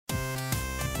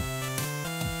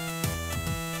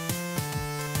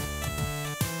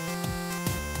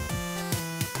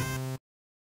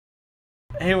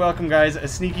Hey, welcome guys. A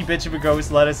sneaky bitch of a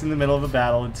ghost led us in the middle of a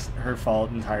battle. It's her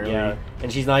fault entirely. Yeah,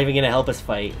 and she's not even gonna help us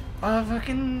fight.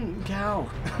 Fucking cow.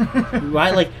 I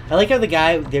like how the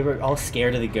guy, they were all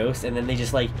scared of the ghost, and then they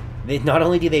just like, not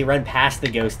only do they run past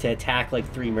the ghost to attack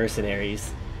like 3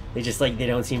 mercenaries, they just like, they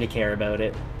don't seem to care about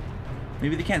it.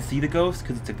 Maybe they can't see the ghost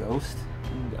because it's a ghost.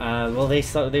 Well, they're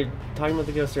talking about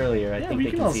the ghost earlier. I think we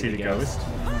they can can all see the ghost.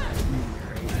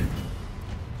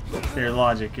 Their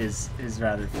logic is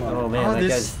rather flawed. Oh man, that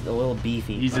guy's a little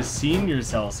beefy. He's a senior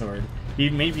sellsword. He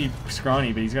may be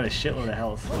scrawny, but he's got a shitload of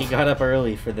health. He got up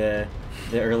early for the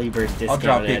early bird discount. I'll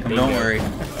drop kick him, don't worry.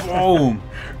 Boom!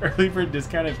 Early bird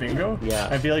discount at bingo? Yeah.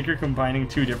 I feel like you're combining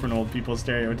 2 different old people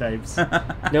stereotypes.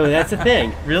 No, that's the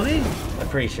thing. Really? I'm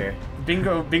pretty sure.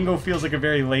 Bingo feels like a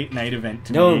very late night event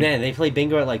to me. No, man, they play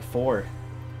bingo at like 4.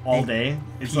 All day?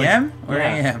 It's PM like, or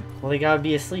yeah. AM? Well, they gotta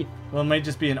be asleep. Well, it might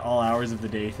just be an all hours of the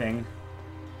day thing.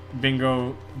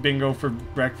 Bingo for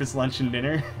breakfast, lunch, and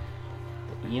dinner.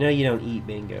 You know you don't eat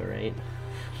bingo, right?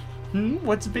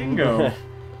 What's bingo?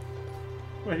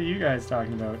 What are you guys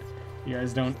talking about? You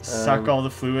guys don't suck all the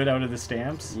fluid out of the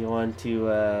stamps? You want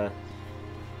to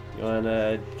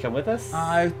come with us?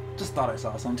 I just thought I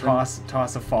saw something.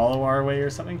 Toss a follow our way or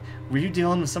something? Were you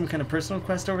dealing with some kind of personal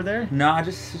quest over there? Nah,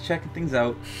 just checking things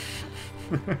out.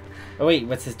 Oh wait,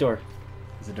 what's this door?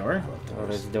 Is a door? Oh,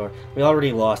 there's a door. We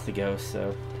already lost the ghost,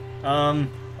 so.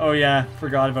 Oh yeah,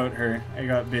 forgot about her. I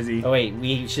got busy. Oh wait,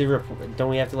 we should report.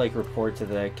 Don't we have to like report to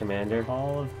the commander?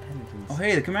 Call of Penitence. Oh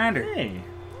hey, the commander. Hey,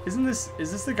 is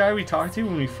this the guy we talked to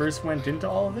when we first went into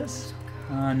all of this?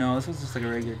 No, this was just like a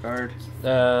regular guard.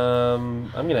 I'm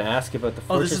gonna ask about the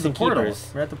fortress this is the and portal.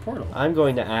 keepers. We're at the portal. I'm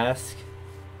going to ask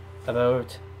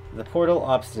about the portal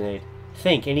obstinate.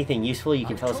 Think anything useful you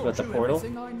can tell us about the portal?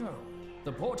 Everything I know.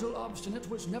 The portal obstinate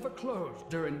was never closed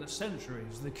during the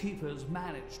centuries the keepers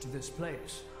managed this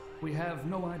place. We have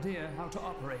no idea how to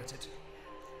operate it.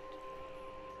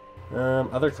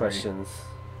 Other questions.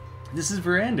 This is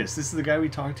Verandis. This is the guy we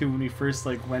talked to when we first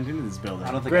went into this building.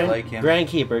 I don't think I like him. Grand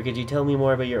Keeper, could you tell me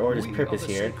more about your order's purpose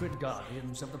here? We are the here? sacred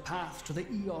guardians of the path to the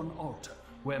Eon Altar,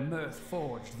 where Mirth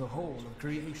forged the whole of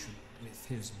creation with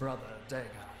his brother Dagon.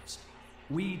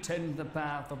 We tend the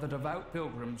path of the devout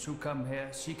pilgrims who come here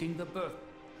seeking the birth.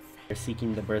 They're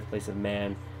seeking the birthplace of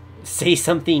man. Say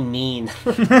something mean.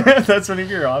 That's one of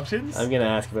your options? I'm gonna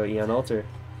ask about Eon Altar.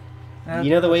 You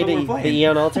know the way the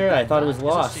Eon Altar? I thought it was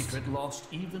lost. It's a secret lost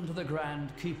even to the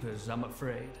Grand Keepers, I'm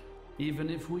afraid. Even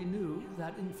if we knew,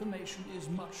 that information is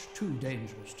much too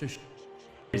dangerous to share.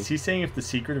 Is he saying if the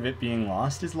secret of it being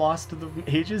lost is lost to the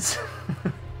ages?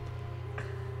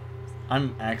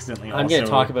 I'm accidentally I'm going to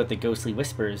talk about the ghostly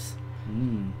whispers.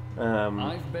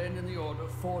 I've been in the order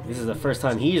 40 This is the first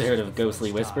time he's heard of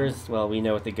ghostly whispers. Well, we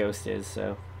know what the ghost is,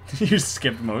 so. You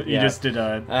skipped most. Yeah. You just did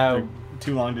a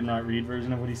too long to not read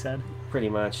version of what he said? Pretty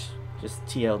much. Just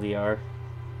TLDR.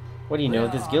 What do you know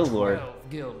of this guild lord? 12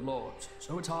 guild lords,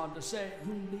 so it's hard to say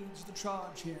who leads the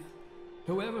charge here.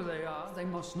 Whoever they are, they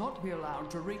must not be allowed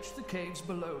to reach the caves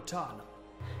below Tarnum.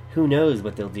 Who knows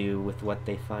what they'll do with what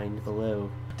they find below.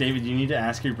 David, you need to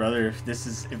ask your brother if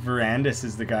Verandis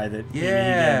is the guy that.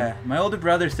 Yeah, my older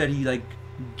brother said he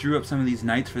drew up some of these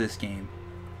knights for this game,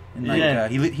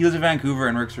 and he lives in Vancouver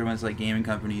and works for one of those gaming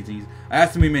companies. And I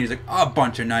asked him what he meant. He's like, a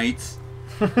bunch of knights.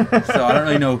 So I don't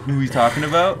really know who he's talking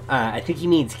about. I think he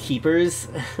means keepers.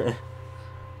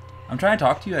 I'm trying to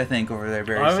talk to you, I think, over there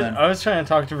very soon. I was trying to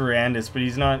talk to Verandis, but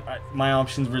he's not. My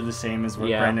options were the same as what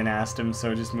Yeah. Brendan asked him,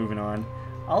 so just moving on.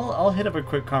 I'll hit up a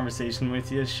quick conversation with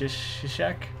you, shish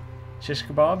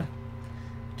kebab.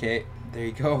 Okay, there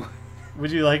you go.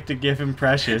 Would you like to give him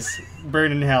Precious?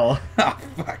 Burn in hell. Oh,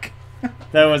 fuck.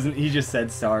 That wasn't. He just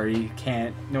said sorry.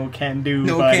 No can do.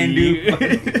 No buddy. can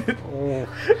do. Buddy.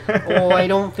 Oh, I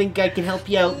don't think I can help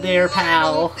you out there, pal.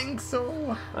 I don't think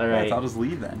so. All right. I'll just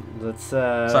leave then. Let's.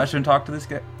 So I shouldn't talk to this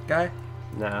guy?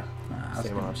 Nah. Nah,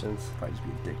 Same options. Probably just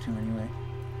be a dick to him anyway.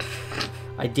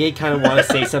 I did kind of want to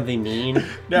say something mean.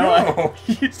 No.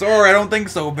 Sorry, I don't think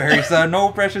so, Barry son. No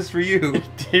Precious for you.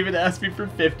 David asked me for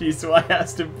 50, so I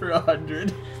asked him for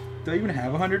 100. Do I even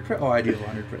have 100? Oh, I do have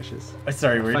 100 Precious.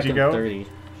 Sorry, where'd you Fucking go? 30.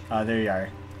 There you are.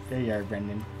 There you are,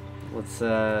 Brendan. Let's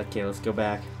let's go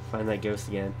back. Find that ghost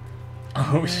again.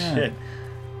 Oh yeah. shit.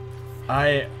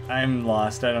 I'm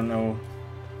lost. I don't know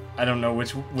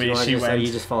which way she went. Are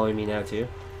you just following me now too?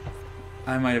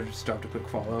 I might have just dropped a quick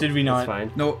follow. Did we not? That's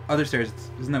fine. No, other stairs.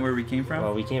 Isn't that where we came from?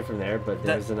 Well, we came from there, but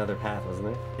there was another path, wasn't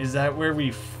there? Is that where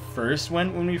we first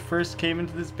went when we first came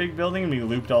into this big building and we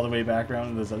looped all the way back around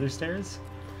to those other stairs?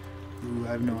 Ooh,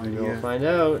 I have no idea. We'll find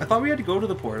out. I thought we had to go to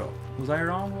the portal. Was I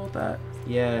wrong about that?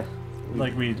 Yeah. We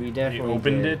definitely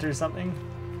opened did. it or something?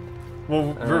 Well,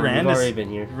 We've already been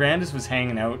here. Verandis was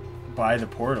hanging out by the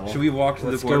portal. Should we walk to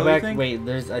Let's the portal? go back. You think?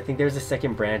 Wait, I think there's a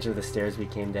second branch of the stairs we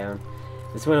came down.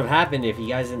 This wouldn't have happened if you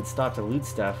guys didn't stop to loot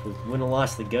stuff. We wouldn't have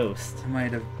lost the ghost. That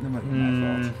might have been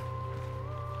my fault.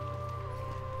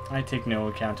 I take no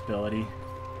accountability.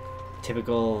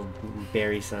 Typical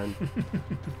Barry son.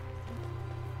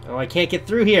 Oh, I can't get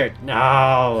through here.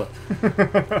 No.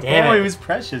 Damn Oh, it. he was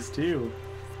precious too.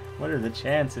 What are the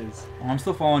chances? Oh, I'm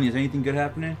still following you. Is anything good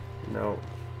happening? No.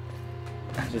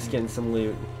 Just getting some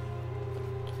loot.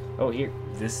 Oh, here.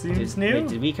 This seems new. Wait,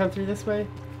 did we come through this way?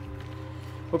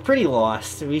 We're pretty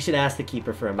lost. We should ask the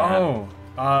keeper for a map.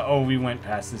 Oh, we went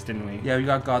past this, didn't we? Yeah, we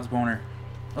got God's boner.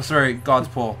 Oh, sorry, God's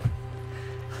pull.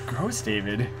 Gross,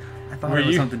 David. I thought it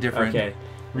was something different. Okay.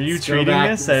 Were you Let's go treating back-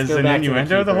 this let's as go an back to the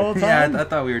innuendo the keeper. whole Yeah, time? I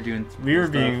thought we were doing. we were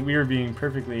stuff. being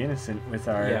perfectly innocent with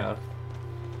our Yeah.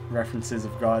 references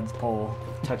of God's pole,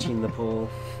 Touching the pole.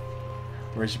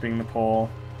 worshiping the pole.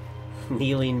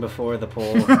 Kneeling before the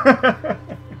pole.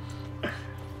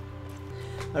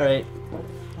 Alright.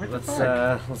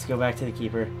 Let's go back to the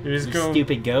keeper. You just You go.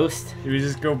 stupid ghost. Did we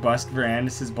just go bust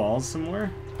Verandis' balls some more?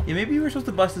 Yeah, maybe you were supposed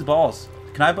to bust his balls.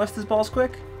 Can I bust his balls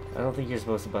quick? I don't think you're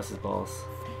supposed to bust his balls.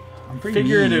 I'm pretty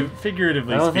mean.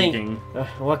 Figuratively I don't speaking. think.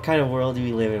 What kind of world do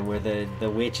we live in where the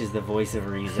witch is the voice of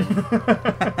reason?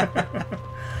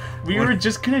 We were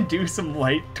just gonna do some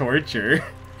light torture.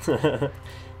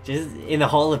 Just in the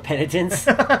Hall of Penitence?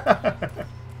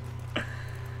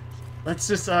 Let's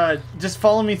just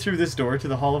follow me through this door to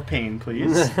the Hall of Pain,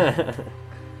 please.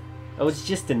 Oh, it's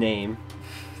just a name.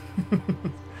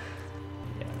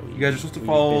 You guys are supposed to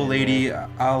follow Lady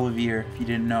Olivier, if you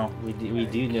didn't know. We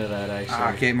do know that, actually.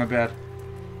 Ah, okay, my bad.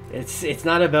 It's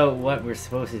not about what we're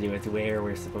supposed to do, it's where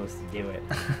we're supposed to do it.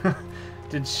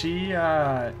 Did she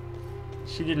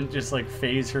didn't just like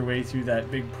phase her way through that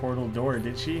big portal door,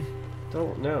 did she?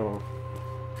 Don't know.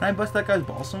 Can I bust that guy's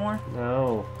balls some more?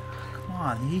 No. Come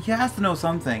on, he has to know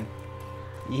something.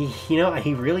 You know,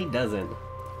 he really doesn't.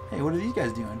 Hey, what are these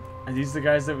guys doing? Are these the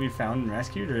guys that we found and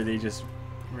rescued, or are they just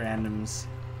randoms?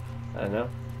 I don't know.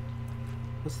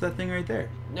 What's that thing right there?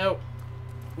 No.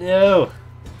 No.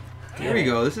 Here we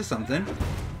go, this is something.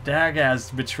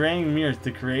 Dagaz betraying Mirth,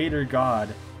 the creator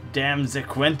god. Damn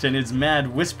Zequent and his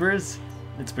mad whispers.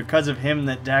 It's because of him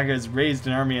that Dagaz raised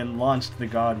an army and launched the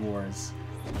God Wars.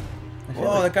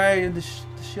 Whoa, that guy in the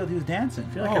shield, he was dancing.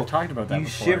 I feel like I've talked about that you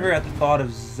before. shiver at the thought of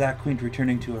Zaquint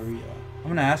returning to Aria. I'm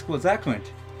gonna ask about Zaquint.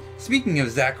 Speaking of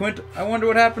Zaquint, I wonder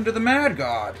what happened to the Mad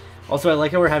God. Also, I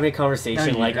like how we're having a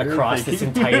conversation, Oh, like, you're across this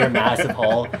thinking. entire massive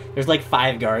hall. There's, like,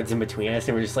 5 guards in between us,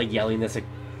 and we're just, like, yelling this.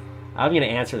 I'm gonna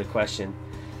answer the question.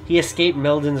 He escaped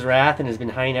Meldon's wrath and has been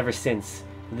hiding ever since.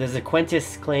 The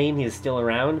Zaquentis claim he is still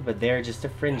around, but they're just a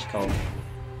fringe cult.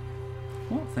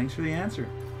 Well, thanks for the answer.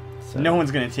 So, No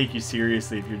one's gonna take you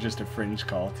seriously if you're just a fringe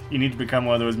cult. You need to become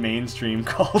one of those mainstream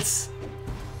cults.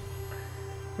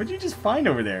 What'd you just find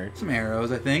over there? Some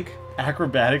arrows, I think.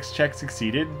 Acrobatics check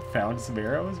succeeded. Found some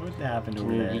arrows. What happened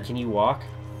over there? Can you walk?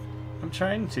 I'm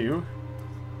trying to.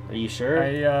 Are you sure?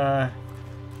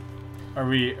 Are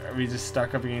we just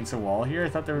stuck up against a wall here? I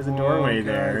thought there was a Whoa, doorway guys,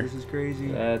 there. This is crazy.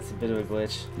 That's a bit of a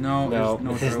glitch. No, No, there's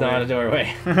no this is doorway. not a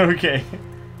doorway. Okay.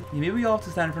 Yeah, maybe we all have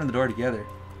to stand in front of the door together.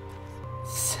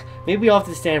 Maybe we all have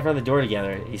to stand in front of the door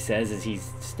together, he says as he's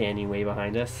standing way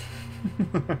behind us.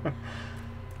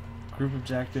 Group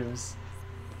objectives.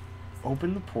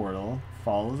 Open the portal.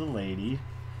 Follow the lady.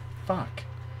 Fuck.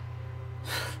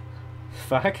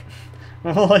 Fuck?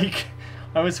 Well, like,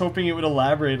 I was hoping it would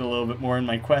elaborate a little bit more in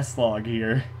my quest log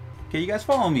here. Okay, you guys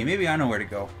follow me. Maybe I know where to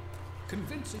go.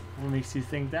 Convincing. What makes you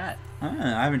think that? I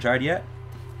haven't tried yet.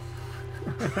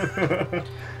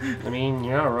 I mean,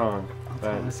 you're not wrong.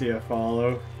 But Let's see a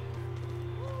follow.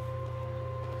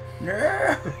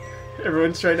 Okay,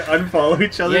 Everyone's trying to unfollow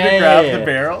each other Yeah, to grab yeah. the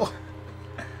barrel.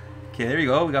 there you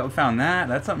go. We found that.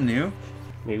 That's something new.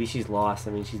 maybe she's lost.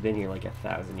 I mean, she's been here like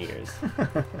 1,000 years.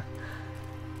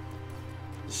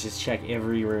 Let's just check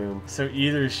every room. So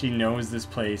either she knows this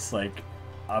place, like,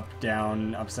 up,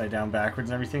 down, upside down, backwards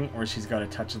and everything, or she's got a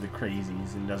touch of the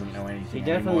crazies and doesn't know She anything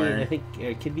definitely, anymore. I think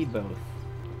it could be both.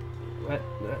 What?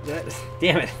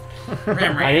 Damn it.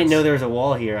 I didn't know there was a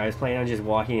wall here. I was planning on just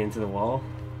walking into the wall.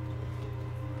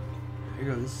 Here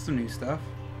you go. This is some new stuff.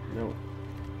 No.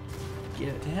 Get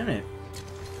it. Damn it.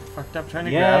 Fucked up trying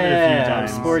to grab it a few Yeah, I'm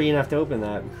times. sporty enough to open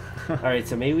that. Alright,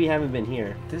 so maybe we haven't been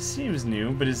here. This seems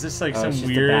new, but is this like Oh, it's some just a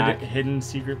weird back. hidden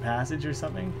secret passage or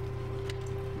something?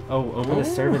 Oh, open the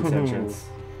servant's Ooh. entrance.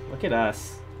 Look at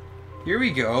us. Here we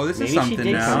go. This is Maybe she something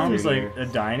digs now. something. Seems like a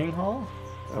dining hall?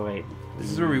 Oh, wait.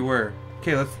 This is where we were.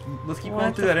 Okay, let's keep going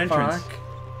What through the that entrance. fuck?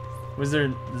 Is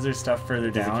there stuff further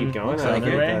Does down? it keep going? Looks I like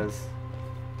think it it way? does.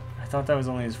 I thought that was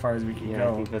only as far as we could Yeah, I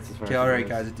go. think that's as far Okay, as alright it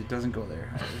guys, it doesn't go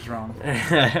there. I was wrong.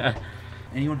 goes.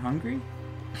 Anyone hungry?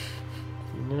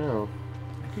 No.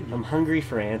 I'm hungry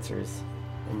for answers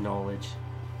and knowledge.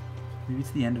 Maybe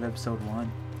it's the end of episode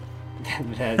 1.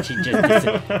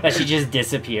 that she just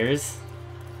disappears,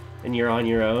 and you're on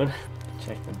your own.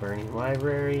 Check the burning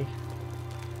library.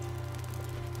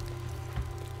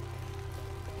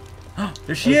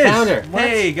 There she I is! found her.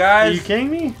 Hey Are guys! you kidding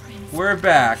me? We're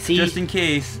back, See, just in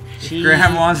case she-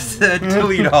 Graeme wants to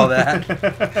delete all that.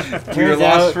 We were Turns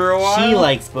lost out for a while. she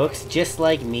likes books just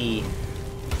like me.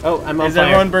 Oh, I'm on Is fire.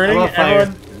 everyone burning? I'm on fire.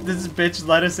 Everyone, this bitch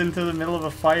led us into the middle of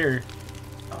a fire.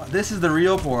 This is the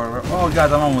real portal. Oh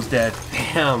guys, I'm almost dead.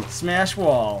 Damn. Smash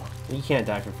wall. You can't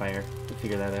die from fire. We'll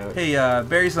figure that out. Hey,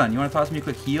 Barry's son, you want to toss me a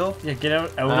quick heal? Yeah, get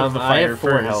out of the I fire have 4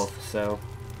 first. health, so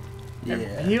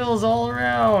Yeah. Heals all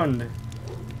around.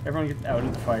 Everyone get out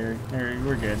of the fire.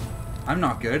 We're good. I'm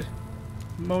not good.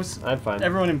 I'm fine.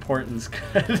 Everyone important's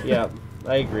good. Yeah,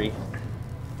 I agree.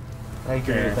 I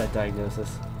agree Fair. with that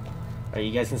diagnosis. Alright,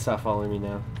 you guys can stop following me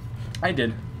now. I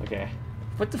did. Okay.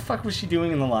 What the fuck was she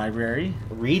doing in the library?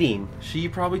 Reading. She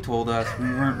probably told us we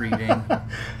weren't reading.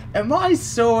 Am I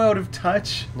so out of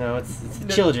touch? No, it's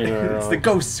the children who are It's wrong. the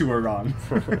ghosts who are wrong.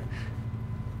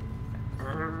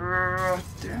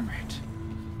 Damn it.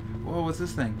 Whoa, what's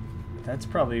this thing? That's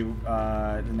probably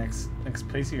the next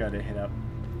place you gotta hit up.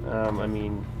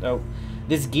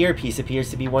 This gear piece appears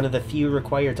to be one of the few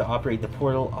required to operate the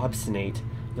portal obstinate.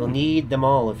 You'll need them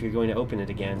all if you're going to open it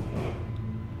again.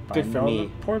 Good Find for all me.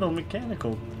 the portal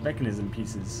mechanical mechanism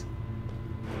pieces.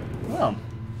 Well,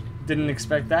 didn't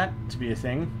expect that to be a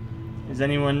thing. Does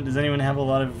anyone have a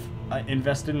lot of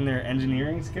invested in their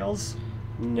engineering skills?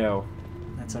 No.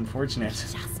 That's unfortunate.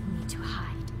 Just need to hide.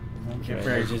 Okay, I'm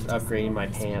very just upgrading my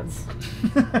pants.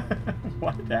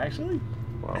 What, actually?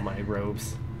 Well, my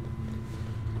robes.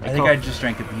 I think I just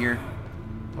drank a beer.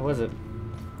 What was it?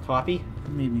 Coffee?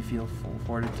 It made me feel full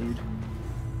fortitude.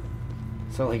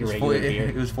 So like It a was, regular it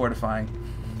beer. was fortifying.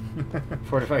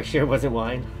 Fortified sure wasn't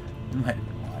wine. It might have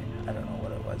been wine. I don't know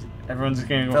what it was. Everyone's just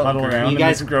gonna go Felt huddle great. around You in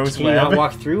guys, this gross can you web. not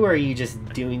walk through, or are you just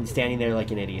standing there like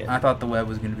an idiot? I thought the web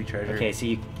was going to be treasure. Okay, so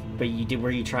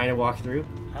were you trying to walk through?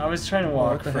 I was trying to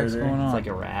What walk the heck's further. going on? It's like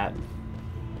a rat.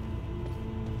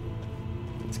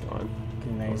 It's gone. Okay,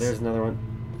 Oh, nice. there's another one.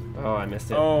 Oh, I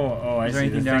missed it. Oh, I Is see. there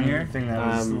anything the down thing, here? thing that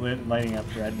was Um, lighting up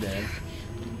red there.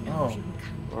 Oh.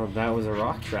 Well, that was a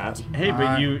rock trap. Hey, but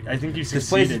Uh, I think you This place is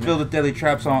succeeded. filled with deadly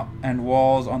traps and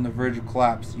walls on the verge of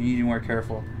collapse. You need to be more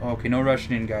careful. Okay, no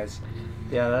rushing in, guys.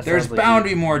 Yeah, that's. There's bound to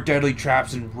be more deadly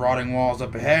traps and rotting walls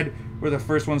up ahead. We're the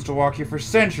first ones to walk here for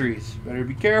centuries. Better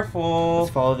be careful.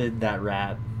 Let's follow that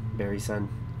rat, Barry son.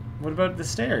 What about the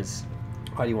stairs?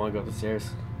 Why do you want to go up the stairs?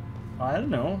 I don't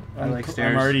know. I like I'm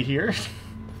stairs. already here.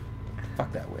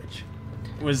 Fuck that witch.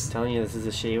 Was I'm telling you, this is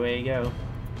a shady way to go.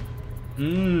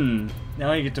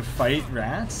 now you get to fight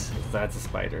rats? That's a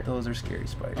spider. Those are scary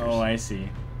spiders. Oh, I see.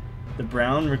 The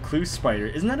brown recluse spider.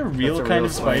 Isn't that a real That's a kind real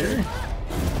of spider?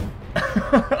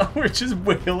 We're just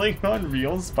wailing on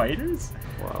real spiders?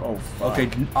 Wow. Oh, fuck. Okay,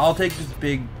 I'll take this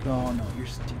big. Oh no, you're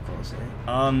too close.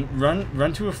 Eh?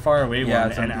 Run to a far away Yeah, one,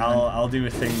 that's what and I'm doing. I'll do a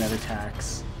thing that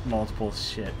attacks multiple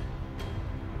shit.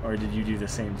 Or did you do the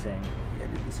same thing? Yeah,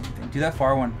 do the same thing. Do that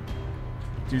far one.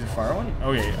 Do the far one?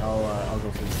 Okay, I'll go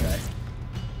for this guy.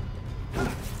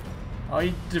 Oh,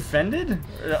 you defended?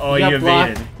 Oh, you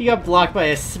evaded. You got blocked by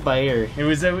a spider. It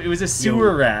was a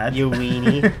sewer rat. You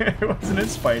weenie. It wasn't a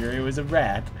spider. It was a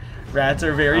rat. Rats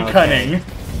are very Okay. cunning.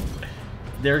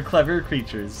 They're clever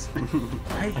creatures.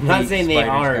 I'm not saying they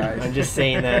aren't. Guys. I'm just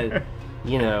saying that,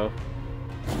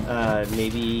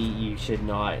 maybe you should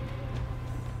not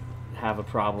have a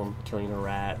problem killing a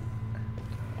rat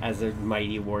as a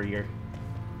mighty warrior.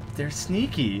 They're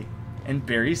sneaky. And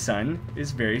Barry's son is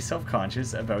very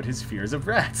self-conscious about his fears of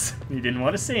rats. He didn't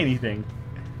want to say anything.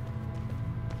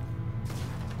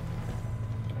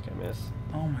 Fuck, I miss.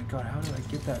 Oh my god, how did I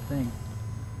get that thing?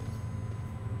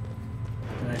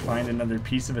 Did I find another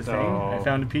piece of a thing? Oh. I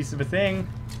found a piece of a thing.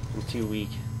 I'm too weak.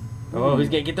 Oh, who's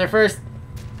gonna get there first?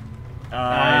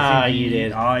 I think you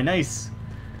did. Oh, nice.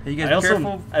 Hey, you I guys, be also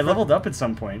careful. I leveled up at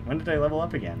some point. When did I level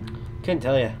up again? Couldn't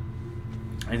tell you.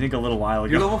 I think a little while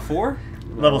ago. You're level 4?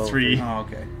 Level 3. Oh,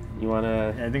 okay. You wanna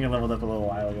I think I leveled up a little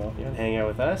while ago. hang out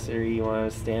with us, or you wanna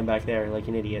stand back there like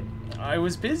an idiot? I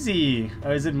was busy. I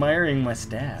was admiring my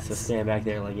stats. So stand back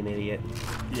there like an idiot.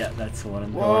 Yeah, that's what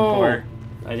I'm Whoa. going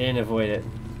I didn't avoid it.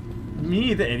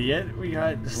 Me, the idiot. We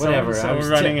got Whatever. so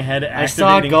running ahead, I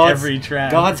saw activating every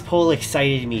trap. God's pole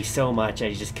excited me so much,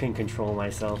 I just couldn't control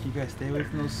myself. You guys stay away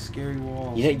from those scary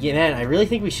walls. Yeah, man, I really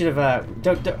think we should have. I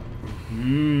was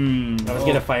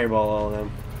gonna fireball all of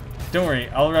them. Don't worry,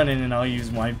 I'll run in and I'll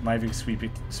use my big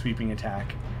sweeping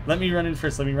attack. Let me run in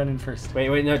first.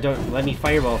 Wait, no, don't. Let me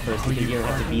fireball first because you don't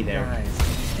have to be there. Guys.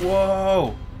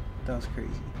 Whoa! That was crazy.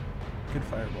 Good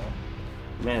fireball.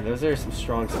 Man, those are some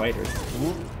strong spiders.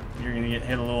 Ooh, you're gonna get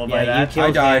hit a little by Yeah, you that. killed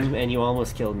I died. him and you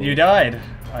almost killed me. You died.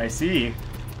 I see.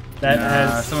 That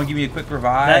has. Someone give me a quick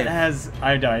revive. That has.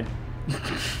 I died.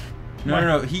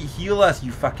 No. Heal us,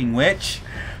 you fucking witch.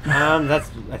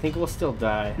 I think we'll still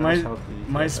die. How much health did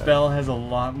you My take spell has a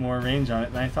lot more range on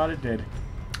it than I thought it did.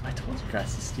 I told you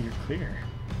guys to steer clear.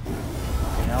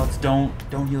 Alex, don't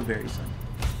heal Barry,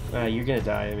 son. You're gonna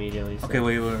die immediately. So. Okay,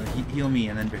 wait. Heal me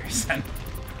and then Barry, son.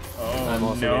 Oh I'm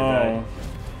also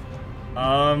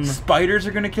no. Spiders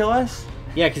are gonna kill us?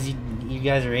 Yeah, because you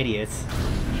guys are idiots.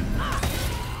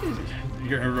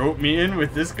 You're gonna rope me in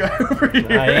with this guy over here?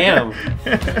 I am.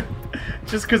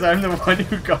 Just because I'm the one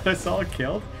who got us all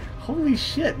killed? Holy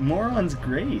shit, Moron's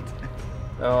great.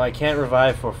 Oh, I can't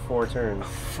revive for 4 turns.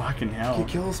 Fucking hell. You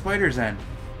kill the spiders then.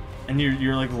 And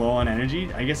you're like low on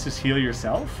energy? I guess just heal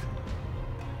yourself?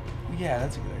 Yeah,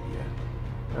 that's a good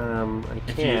idea.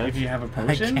 I can't. If you have a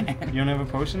potion? You don't have a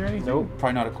potion or anything? Nope.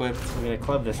 Probably not equipped. I'm gonna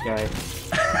club this guy.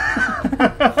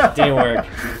 Didn't work.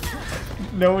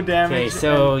 No damage. Okay,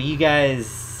 so you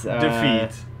guys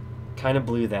defeat. kind of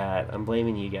blew that. I'm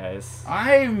blaming you guys.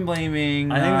 I'm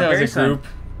blaming. I think that was Barry's a son.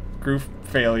 group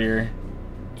failure.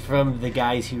 From the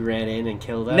guys who ran in and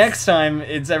killed us. Next time,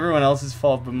 it's everyone else's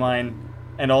fault but mine.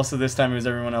 And also this time it was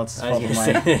everyone else's I was fault but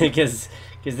gonna mine. say because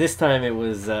this time it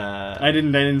was. I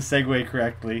didn't segue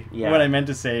correctly. Yeah. What I meant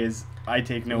to say is I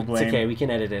take no blame. It's okay. We can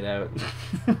edit it out.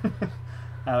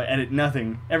 I'll edit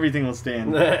nothing. Everything will stay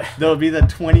in. There'll be the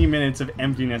 20 minutes of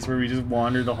emptiness where we just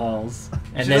wander the halls.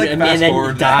 and should, like, then fast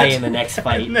forward die that. in the next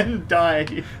fight. And then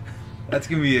die. That's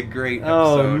gonna be a great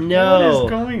Oh episode. no! What is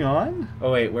going on?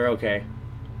 Oh wait, we're okay.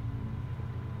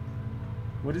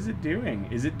 What is it doing?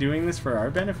 Is it doing this for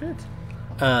our benefit?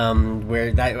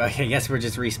 I guess we're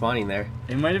just respawning there.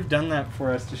 It might have done that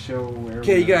for us to show where.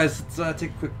 Okay, you we're- guys, let's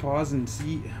take a quick pause and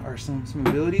see some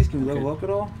abilities. Can we level up at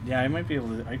all? Yeah, I might be able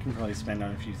to. I can probably spend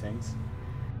on a few things.